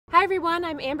Hi everyone,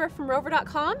 I'm Amber from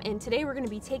Rover.com, and today we're going to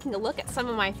be taking a look at some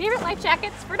of my favorite life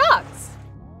jackets for dogs.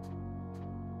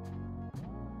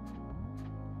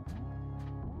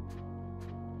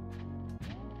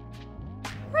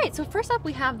 Alright, so first up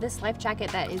we have this life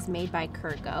jacket that is made by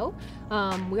Kurgo.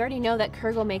 We already know that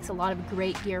Kurgo makes a lot of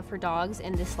great gear for dogs,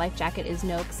 and this life jacket is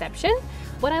no exception.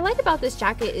 What I like about this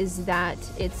jacket is that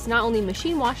it's not only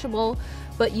machine washable,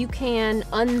 but you can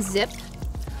unzip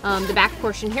the back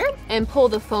portion here and pull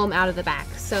the foam out of the back.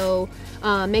 So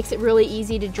makes it really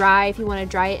easy to dry if you want to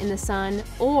dry it in the sun,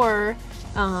 or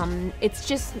it's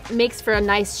just makes for a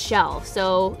nice shell.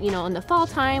 So, you know, in the fall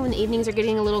time when the evenings are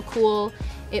getting a little cool,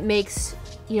 it makes,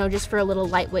 you know, just for a little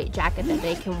lightweight jacket that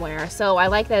they can wear. So I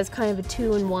like that as kind of a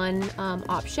two-in-one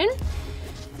option.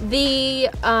 The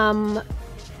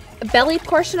belly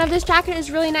portion of this jacket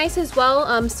is really nice as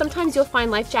well. Sometimes you'll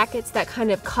find life jackets that kind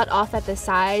of cut off at the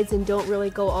sides and don't really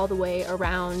go all the way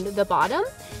around the bottom.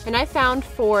 And I found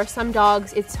for some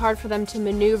dogs it's hard for them to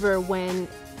maneuver when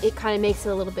it kind of makes it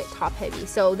a little bit top heavy.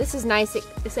 So this is nice. It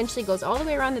essentially goes all the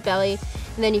way around the belly,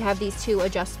 and then you have these two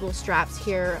adjustable straps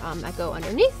here that go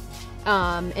underneath.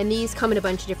 And these come in a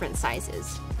bunch of different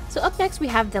sizes. So up next we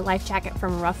have the life jacket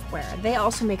from Rover. They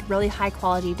also make really high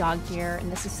quality dog gear, and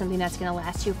this is something that's going to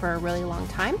last you for a really long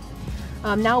time.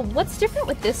 Now what's different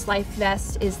with this life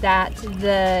vest is that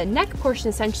the neck portion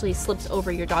essentially slips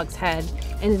over your dog's head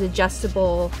and is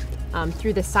adjustable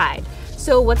through the side.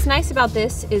 So what's nice about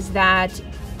this is that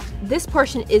this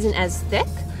portion isn't as thick.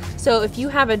 So if you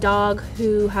have a dog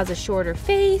who has a shorter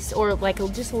face or like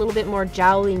just a little bit more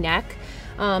jowly neck,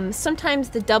 sometimes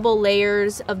the double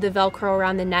layers of the Velcro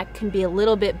around the neck can be a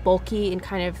little bit bulky and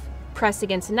kind of press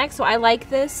against the neck. So I like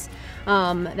this,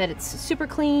 that it's super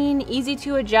clean, easy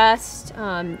to adjust,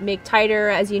 make tighter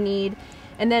as you need.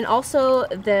 And then also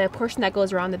the portion that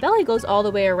goes around the belly goes all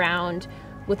the way around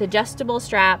with adjustable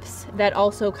straps that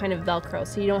also kind of Velcro.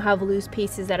 So you don't have loose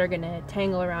pieces that are gonna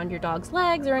tangle around your dog's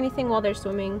legs or anything while they're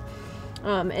swimming.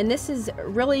 And this is a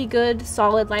really good,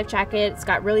 solid life jacket. It's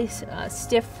got really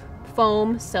stiff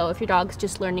foam, so if your dog's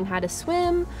just learning how to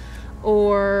swim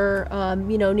or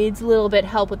you know, needs a little bit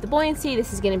help with the buoyancy,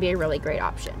 this is going to be a really great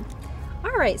option.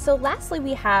 Alright, so lastly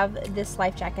we have this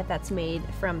life jacket that's made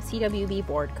from CWB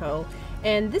Board Co.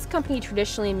 And this company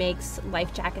traditionally makes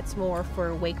life jackets more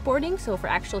for wakeboarding, so for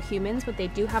actual humans, but they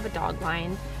do have a dog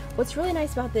line. What's really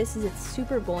nice about this is it's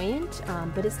super buoyant,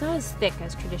 but it's not as thick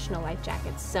as traditional life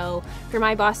jackets. So for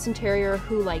my Boston Terrier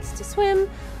who likes to swim,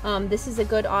 this is a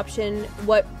good option.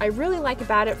 What I really like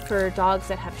about it for dogs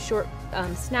that have short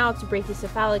snouts,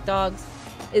 brachycephalic dogs,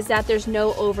 is that there's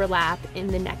no overlap in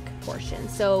the neck portion.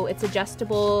 So it's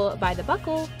adjustable by the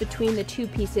buckle between the two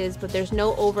pieces, but there's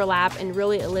no overlap and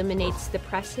really eliminates the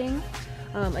pressing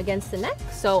against the neck.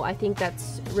 So I think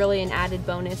that's really an added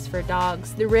bonus for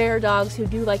dogs, the rare dogs who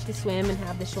do like to swim and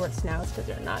have the short snouts because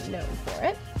they're not known for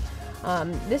it.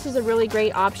 This is a really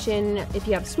great option if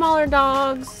you have smaller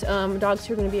dogs, dogs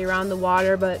who are going to be around the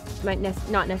water but might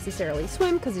not necessarily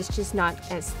swim because it's just not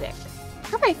as thick.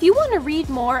 Alright, if you want to read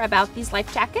more about these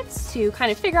life jackets to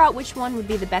kind of figure out which one would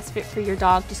be the best fit for your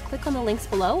dog, just click on the links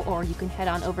below, or you can head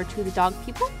on over to the Dog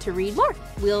People to read more.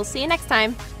 We'll see you next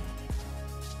time.